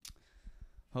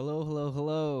Hello, hello,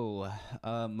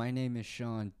 hello. My name is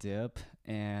Sean Dip,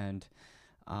 and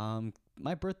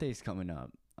my birthday's coming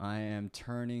up. I am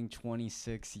turning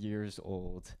 26 years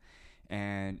old,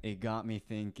 and it got me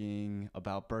thinking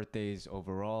about birthdays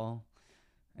overall.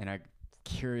 And I'm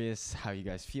curious how you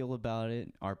guys feel about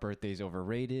it. Are birthdays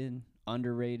overrated,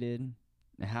 underrated?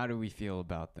 And how do we feel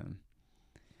about them?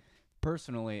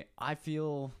 Personally, I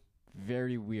feel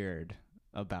very weird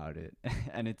about it.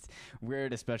 And it's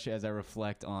weird, especially as I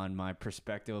reflect on my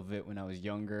perspective of it when I was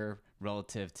younger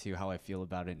relative to how I feel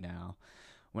about it now.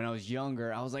 When I was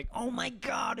younger, I was like, oh my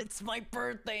God, it's my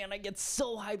birthday. And I get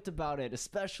so hyped about it,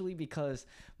 especially because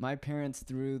my parents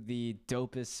threw the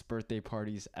dopest birthday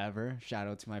parties ever. Shout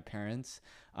out to my parents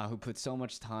who put so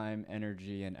much time,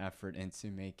 energy, and effort into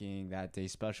making that day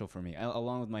special for me,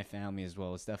 along with my family as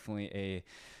well. It's definitely a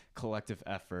collective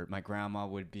effort. My grandma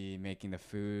would be making the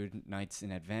food nights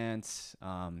in advance.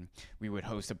 We would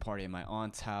host a party at my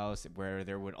aunt's house where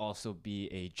there would also be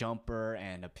a jumper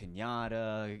and a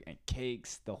pinata and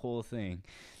cakes, the whole thing.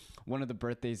 One of the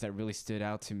birthdays that really stood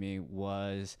out to me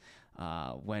was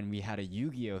when we had a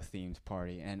Yu-Gi-Oh themed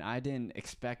party, and I didn't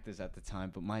expect this at the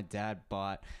time, but my dad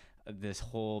bought this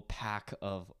whole pack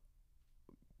of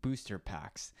booster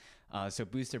packs. So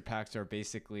booster packs are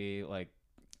basically like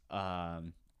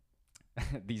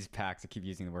these packs. I keep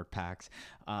using the word packs.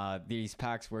 These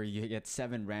packs where you get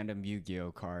 7 random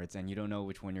Yu-Gi-Oh cards, and you don't know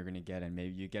which one you're gonna get, and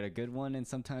maybe you get a good one, and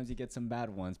sometimes you get some bad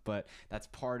ones. But that's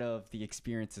part of the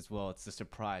experience as well. It's the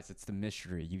surprise. It's the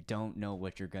mystery. You don't know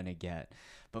what you're gonna get.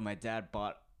 But my dad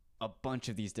bought a bunch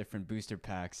of these different booster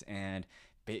packs and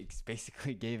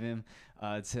basically gave him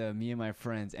to me and my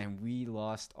friends, and we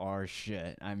lost our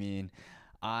shit. I mean,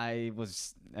 I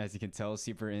was, as you can tell,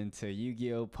 super into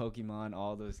Yu-Gi-Oh, Pokemon,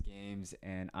 all those games,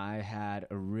 and I had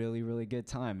a really, really good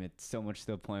time. It's so much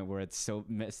to the point where it's still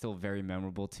very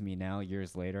memorable to me now,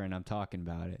 years later, and I'm talking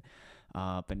about it.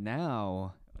 But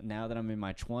now that I'm in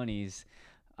my 20s,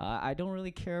 I don't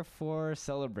really care for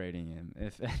celebrating him.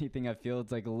 If anything, I feel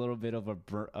it's like a little bit of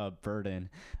a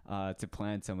burden to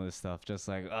plan some of the stuff. Just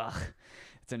like, ugh,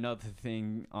 it's another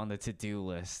thing on the to-do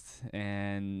list.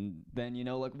 And then,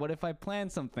 like, what if I plan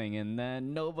something and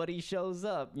then nobody shows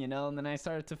up, and then I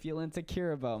start to feel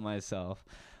insecure about myself.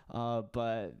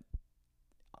 But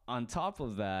on top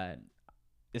of that,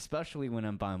 especially when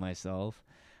I'm by myself,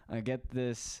 I get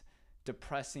this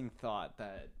depressing thought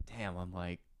that, damn, I'm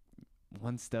like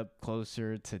one step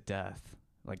closer to death.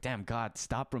 Like, damn, God,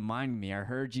 stop reminding me. I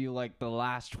heard you like the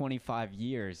last 25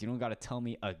 years. You don't got to tell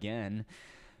me again.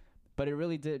 But it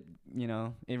really did,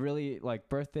 it really, like,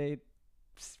 birthday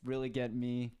really get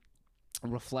me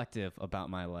reflective about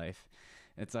my life.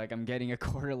 It's like I'm getting a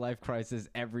quarter life crisis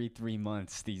every 3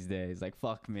 months these days. Like,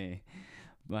 fuck me.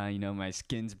 My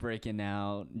skin's breaking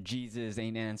out. Jesus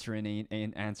ain't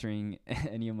answering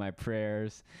any of my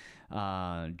prayers.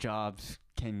 Jobs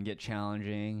can get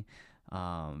challenging.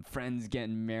 Friends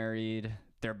getting married.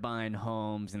 They're buying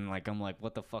homes, and like I'm like,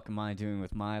 what the fuck am I doing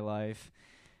with my life?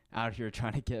 Out here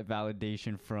trying to get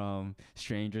validation from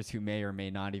strangers who may or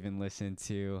may not even listen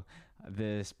to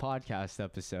this podcast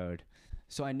episode.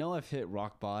 So I know I've hit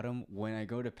rock bottom when I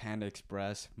go to Panda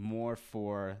Express more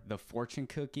for the fortune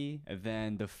cookie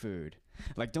than the food.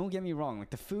 Like, don't get me wrong, like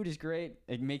the food is great.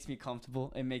 It makes me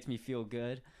comfortable. It makes me feel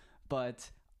good.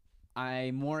 But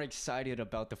I'm more excited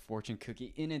about the fortune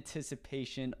cookie in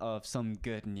anticipation of some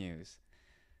good news.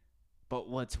 But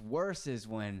what's worse is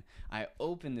when I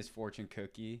open this fortune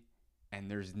cookie and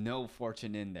there's no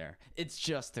fortune in there. It's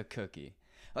just a cookie.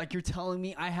 Like, you're telling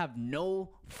me I have no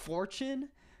fortune?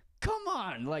 Come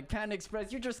on, like Panda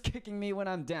Express, you're just kicking me when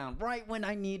I'm down, right when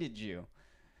I needed you.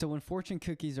 So when fortune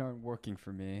cookies aren't working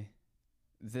for me,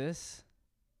 this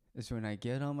is when I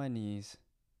get on my knees,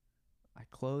 I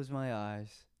close my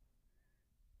eyes,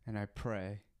 and I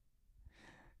pray.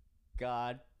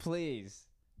 God, please,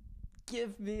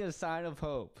 give me a sign of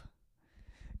hope.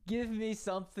 Give me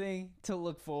something to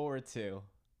look forward to.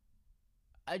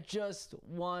 I just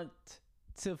want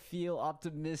to feel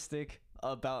optimistic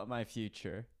about my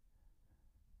future.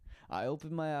 I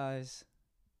open my eyes,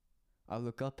 I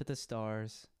look up at the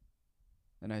stars,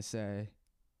 and I say,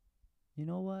 you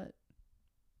know what?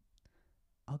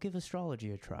 I'll give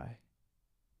astrology a try.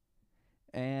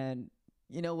 And,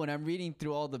 when I'm reading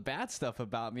through all the bad stuff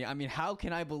about me, I mean, how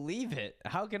can I believe it?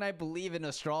 How can I believe in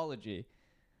astrology?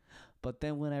 But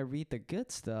then when I read the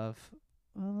good stuff,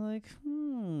 I'm like,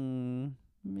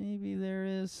 maybe there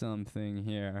is something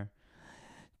here.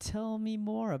 Tell me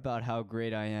more about how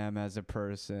great I am as a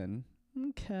person.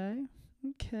 Okay,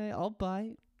 I'll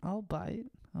bite.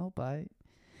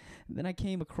 Then I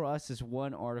came across this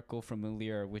one article from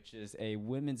Allure, which is a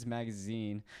women's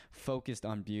magazine focused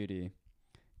on beauty.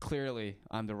 Clearly,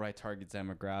 I'm the right target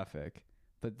demographic.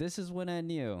 But this is when I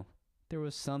knew there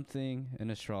was something in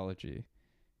astrology.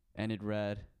 And it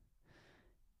read,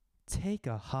 take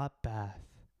a hot bath.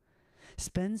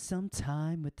 Spend some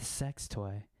time with the sex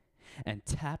toy and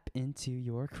tap into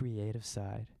your creative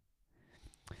side.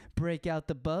 Break out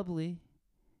the bubbly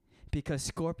because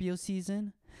Scorpio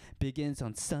season begins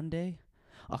on Sunday,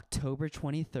 October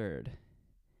 23rd.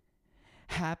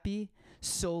 Happy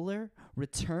solar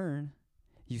return,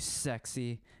 you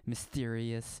sexy,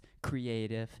 mysterious,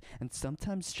 creative, and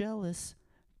sometimes jealous,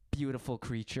 beautiful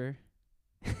creature.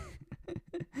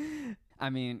 I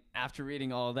mean, after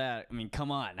reading all that,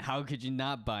 come on, how could you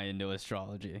not buy into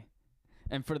astrology?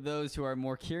 And for those who are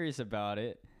more curious about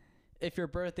it, if your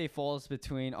birthday falls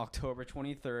between October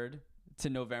 23rd to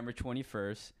November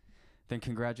 21st, then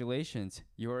congratulations,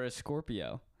 you're a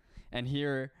Scorpio. And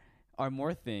here are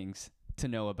more things to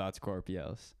know about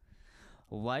Scorpios.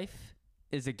 Life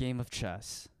is a game of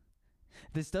chess.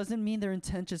 This doesn't mean their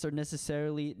intentions are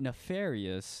necessarily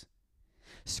nefarious.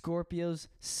 Scorpios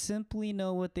simply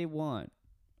know what they want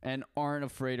and aren't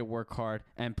afraid to work hard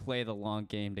and play the long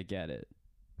game to get it.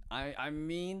 I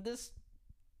mean, this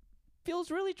feels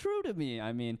really true to me.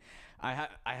 I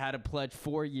had to pledge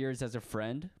 4 years as a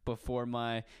friend before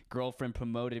my girlfriend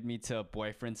promoted me to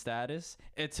boyfriend status.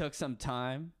 It took some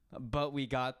time, but we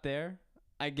got there.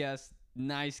 I guess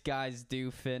nice guys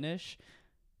do finish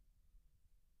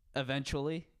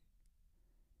eventually.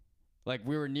 Like,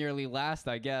 we were nearly last,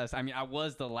 I guess. I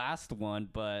was the last one,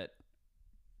 but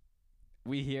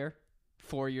we here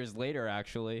 4 years later,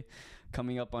 actually,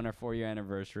 coming up on our 4-year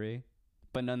anniversary.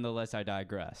 But nonetheless, I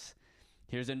digress.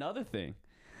 Here's another thing.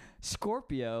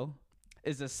 Scorpio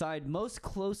is a sign most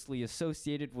closely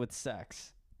associated with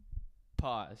sex.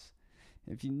 Pause.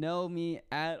 If you know me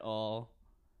at all,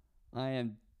 I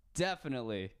am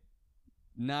definitely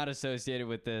not associated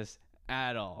with this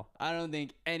at all. I don't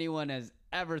think anyone has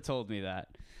ever told me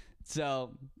that.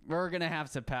 So we're going to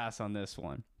have to pass on this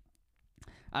one.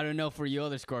 I don't know for you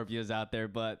other Scorpios out there,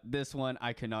 but this one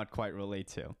I cannot quite relate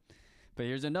to. But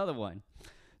here's another one.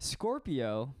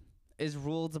 Scorpio is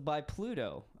ruled by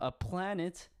Pluto, a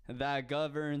planet that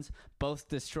governs both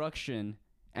destruction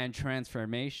and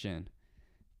transformation.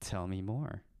 Tell me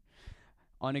more.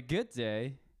 On a good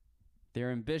day,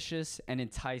 they're ambitious and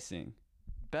enticing.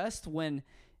 Best when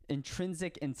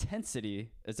intrinsic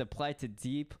intensity is applied to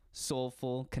deep,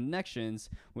 soulful connections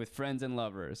with friends and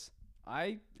lovers.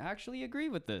 I actually agree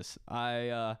with this.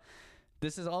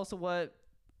 This is also what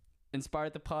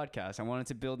inspired the podcast. I wanted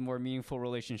to build more meaningful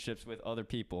relationships with other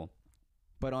people.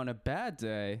 But on a bad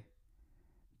day,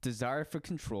 desire for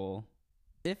control,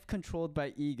 if controlled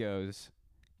by egos,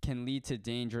 can lead to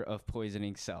danger of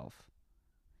poisoning self.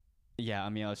 Yeah,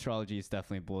 astrology is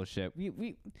definitely bullshit.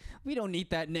 We don't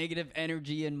need that negative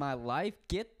energy in my life.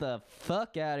 Get the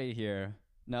fuck out of here.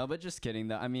 No, but just kidding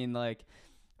though.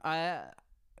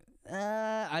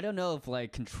 I don't know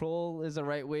if control is the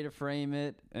right way to frame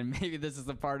it, and maybe this is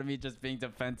a part of me just being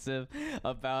defensive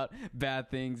about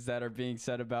bad things that are being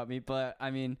said about me. But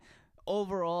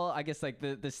overall, I guess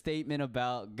the statement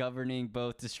about governing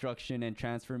both destruction and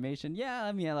transformation. Yeah,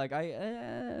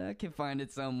 I can find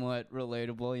it somewhat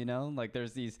relatable.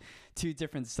 There's these two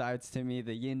different sides to me,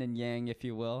 the yin and yang, if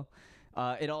you will.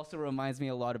 It also reminds me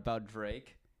a lot about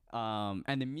Drake,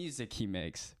 and the music he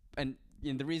makes. And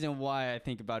the reason why I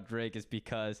think about Drake is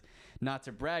because, not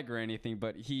to brag or anything,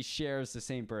 but he shares the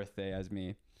same birthday as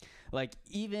me.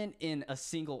 Even in a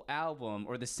single album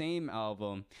or the same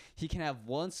album, he can have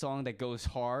one song that goes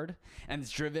hard and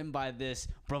is driven by this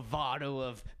bravado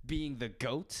of being the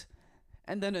GOAT,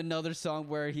 and then another song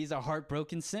where he's a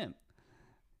heartbroken simp.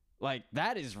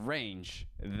 That is range.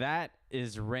 That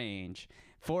is range.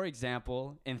 For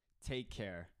example, in Take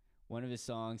Care, one of his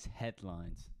songs,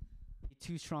 Headlines.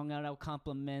 Too strong out of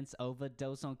compliments,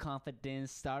 overdose on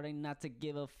confidence, starting not to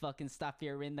give a fuck and stop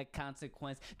fearing the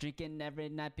consequence, drinking every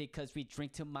night because we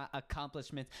drink to my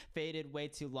accomplishments, faded way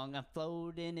too long, I'm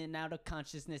floating in and out of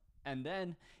consciousness. And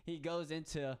then he goes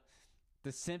into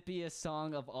the simpiest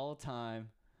song of all time,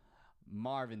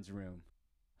 Marvin's Room.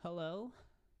 Hello?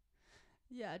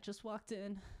 Yeah, I just walked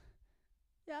in.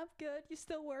 Yeah, I'm good. You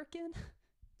still working?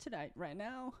 Tonight, right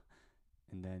now.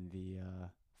 And then the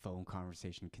phone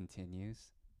conversation continues,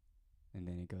 and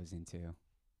then it goes into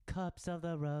cups of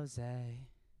the rosé,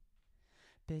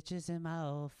 bitches in my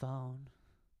old phone.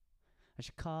 I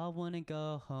should call one and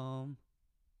go home.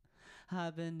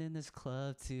 I've been in this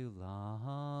club too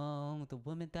long. The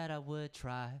woman that I would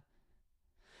try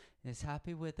is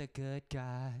happy with a good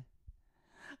guy.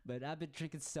 But I've been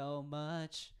drinking so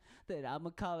much that I'ma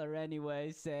call her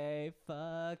anyway. Say,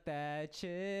 fuck that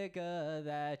chicka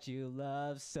that you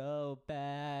love so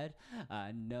bad.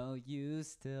 I know you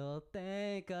still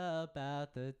think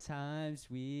about the times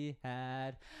we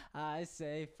had. I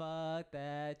say, fuck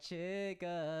that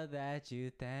chicka that you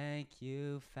think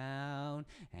you found.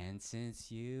 And since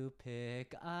you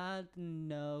pick, I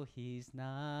know he's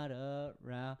not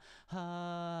around.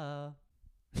 Oh.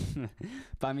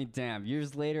 But I mean, damn,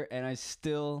 years later, and I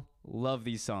still love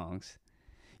these songs.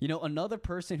 You know, another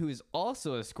person who is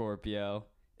also a Scorpio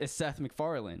is Seth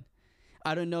MacFarlane.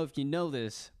 I don't know if you know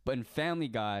this, but in Family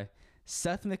Guy,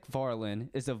 Seth MacFarlane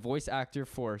is a voice actor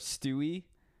for Stewie,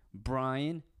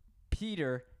 Brian,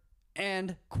 Peter,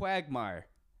 and Quagmire.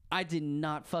 I did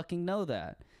not fucking know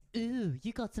that. Ooh,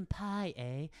 you got some pie,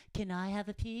 eh? Can I have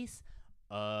a piece?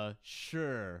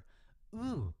 Sure.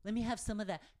 Ooh, let me have some of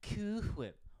that Cool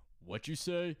Whip. What you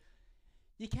say?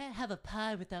 You can't have a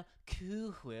pie without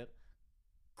Cool Whip.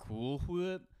 Cool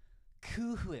Whip?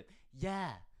 Cool Whip,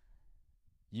 yeah.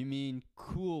 You mean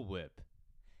Cool Whip?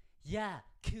 Yeah,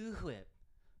 Cool Whip.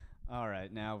 All right,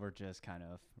 now we're just kind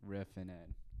of riffing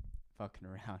and fucking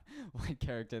around. One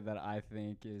character that I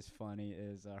think is funny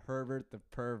is Herbert the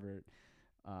Pervert.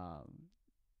 I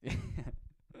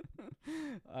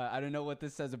don't know what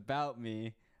this says about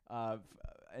me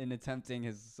in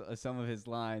attempting some of his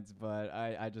lines, but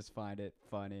I just find it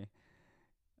funny.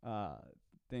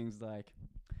 Things like,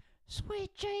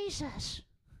 "Sweet Jesus.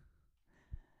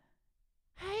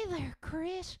 Hey there,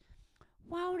 Chris.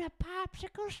 Want a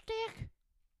popsicle stick?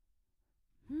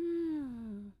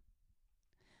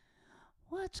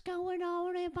 What's going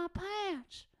on in my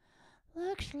pants?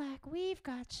 Looks like we've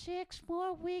got 6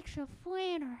 more weeks of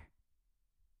winter.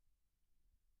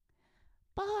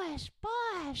 Boys,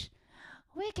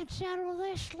 we can settle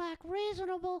this like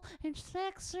reasonable and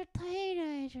sexy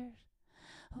teenagers.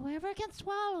 Whoever can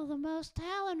swallow the most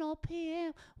Tylenol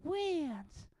PM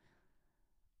wins.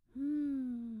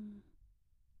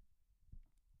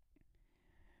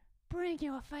 Bring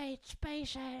your fat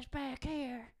space ass back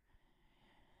here.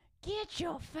 Get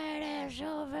your fat ass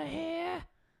over here.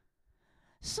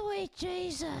 Sweet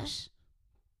Jesus."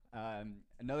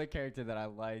 Another character that I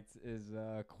liked is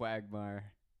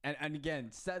Quagmire. And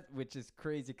again, Seth, which is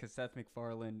crazy because Seth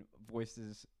MacFarlane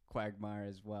voices Quagmire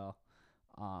as well.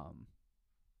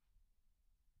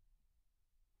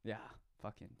 Yeah,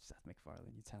 fucking Seth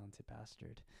MacFarlane, you talented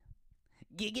bastard.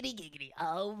 Giggity giggity,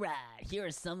 alright, here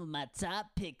are some of my top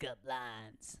pickup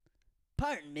lines.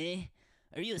 Pardon me,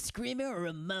 are you a screamer or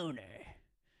a moaner?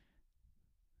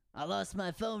 I lost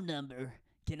my phone number,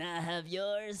 can I have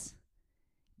yours?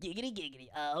 Giggity giggity,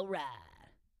 alright.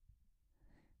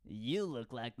 You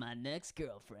look like my next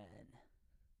girlfriend.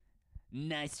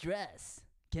 Nice dress,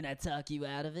 can I talk you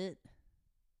out of it?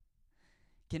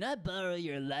 Can I borrow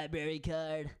your library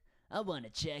card? I want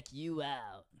to check you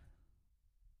out.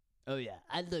 Oh yeah,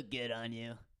 I look good on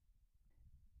you.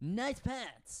 Nice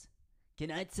pants. Can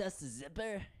I test the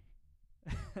zipper?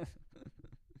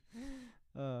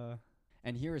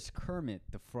 And here is Kermit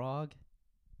the Frog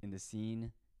in the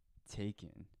scene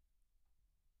Taken.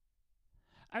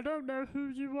 I don't know who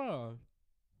you are.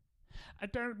 I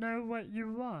don't know what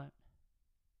you want.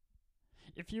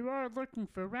 If you are looking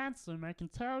for ransom, I can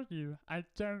tell you I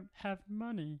don't have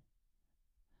money.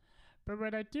 But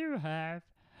what I do have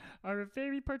are a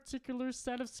very particular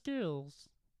set of skills.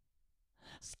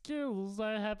 Skills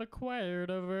I have acquired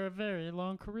over a very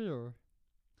long career.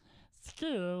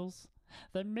 Skills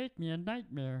that make me a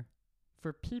nightmare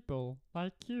for people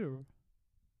like you.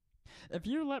 If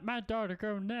you let my daughter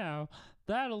go now,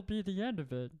 that'll be the end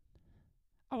of it.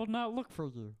 I will not look for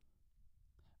you.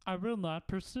 I will not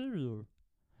pursue you.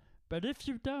 But if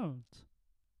you don't,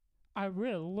 I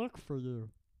will look for you.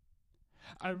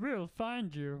 I will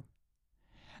find you.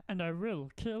 And I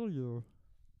will kill you.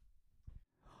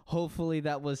 Hopefully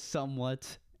that was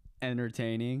somewhat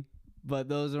entertaining, but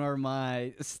those are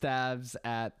my stabs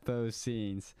at those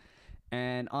scenes.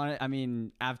 And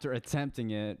after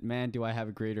attempting it, man, do I have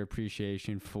a greater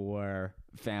appreciation for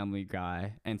Family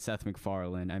Guy and Seth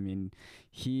MacFarlane. I mean,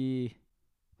 he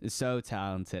is so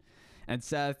talented. And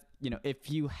Seth, if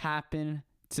you happen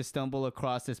to stumble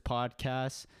across this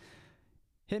podcast,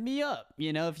 hit me up.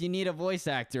 If you need a voice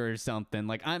actor or something,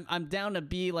 like I'm down to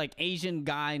be like Asian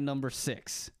guy number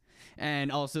 6.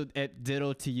 And also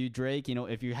ditto to you, Drake.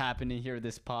 If you happen to hear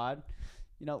this pod,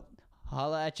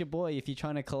 holla at your boy if you're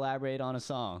trying to collaborate on a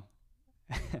song.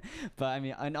 But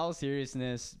in all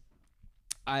seriousness,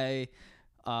 I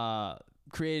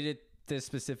created this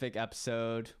specific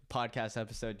podcast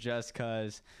episode, just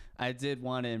because I did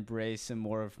want to embrace some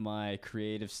more of my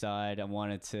creative side. I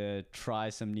wanted to try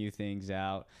some new things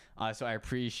out. So I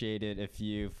appreciate it if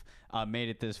you've made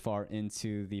it this far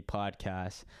into the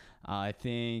podcast. I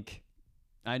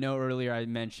know earlier I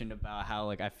mentioned about how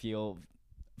like I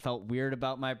felt weird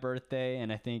about my birthday,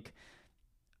 and I think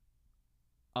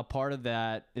a part of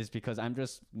that is because I'm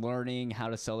just learning how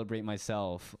to celebrate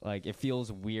myself. Like it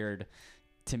feels weird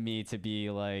to me to be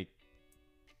like,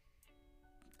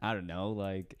 I don't know,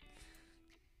 like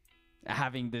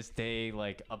having this day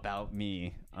like about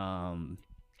me. And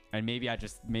maybe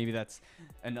that's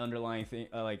an underlying thing.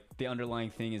 Like the underlying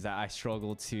thing is that I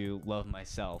struggle to love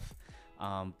myself.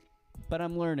 But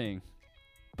I'm learning,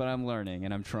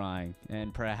 and I'm trying,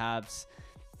 and perhaps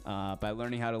by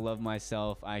learning how to love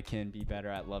myself, I can be better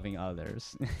at loving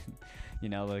others. You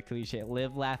know, the cliche,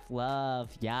 live, laugh,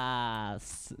 love.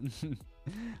 Yes.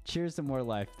 Cheers to more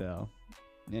life, though.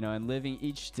 You know, and living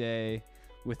each day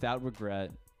without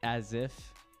regret, as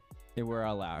if it were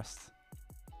our last.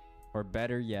 Or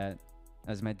better yet,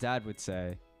 as my dad would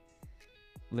say,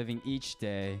 living each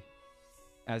day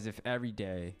as if every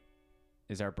day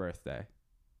is our birthday.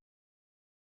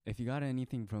 If you got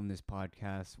anything from this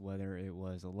podcast, whether it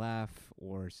was a laugh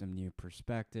or some new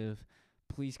perspective,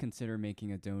 please consider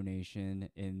making a donation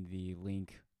in the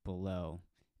link below.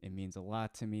 It means a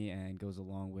lot to me and goes a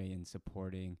long way in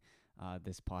supporting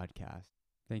this podcast.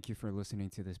 Thank you for listening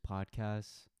to this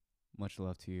podcast. Much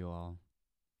love to you all.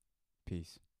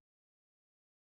 Peace.